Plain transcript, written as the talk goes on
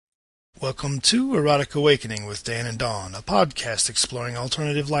Welcome to Erotic Awakening with Dan and Dawn, a podcast exploring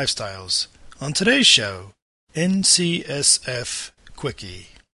alternative lifestyles. On today's show, NCSF Quickie.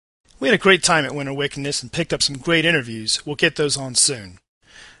 We had a great time at Winter Wickedness and picked up some great interviews. We'll get those on soon.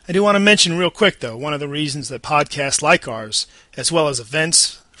 I do want to mention real quick, though, one of the reasons that podcasts like ours, as well as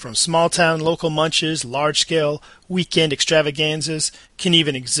events from small-town local munches, large-scale weekend extravaganzas, can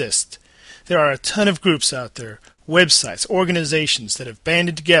even exist. There are a ton of groups out there, websites, organizations that have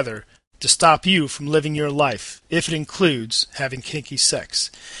banded together to stop you from living your life, if it includes having kinky sex.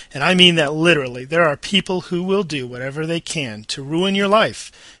 And I mean that literally. There are people who will do whatever they can to ruin your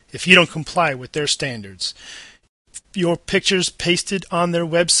life if you don't comply with their standards. Your pictures pasted on their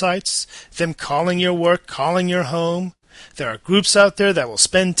websites, them calling your work, calling your home. There are groups out there that will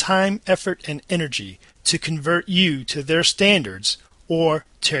spend time, effort, and energy to convert you to their standards or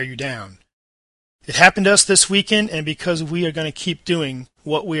tear you down. It happened to us this weekend, and because we are going to keep doing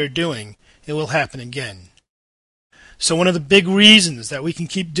what we are doing, it will happen again. So one of the big reasons that we can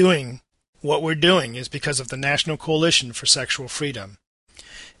keep doing what we're doing is because of the National Coalition for Sexual Freedom.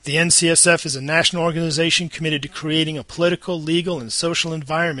 The NCSF is a national organization committed to creating a political, legal, and social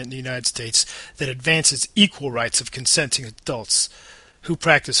environment in the United States that advances equal rights of consenting adults who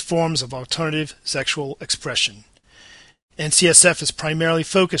practice forms of alternative sexual expression. NCSF is primarily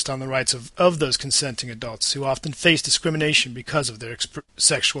focused on the rights of those consenting adults who often face discrimination because of their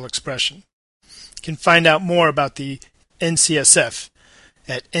sexual expression. You can find out more about the NCSF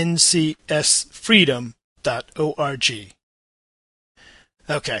at ncsfreedom.org.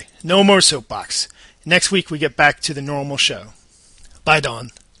 Okay, no more soapbox. Next week we get back to the normal show. Bye,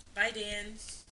 Dawn. Bye, Dan.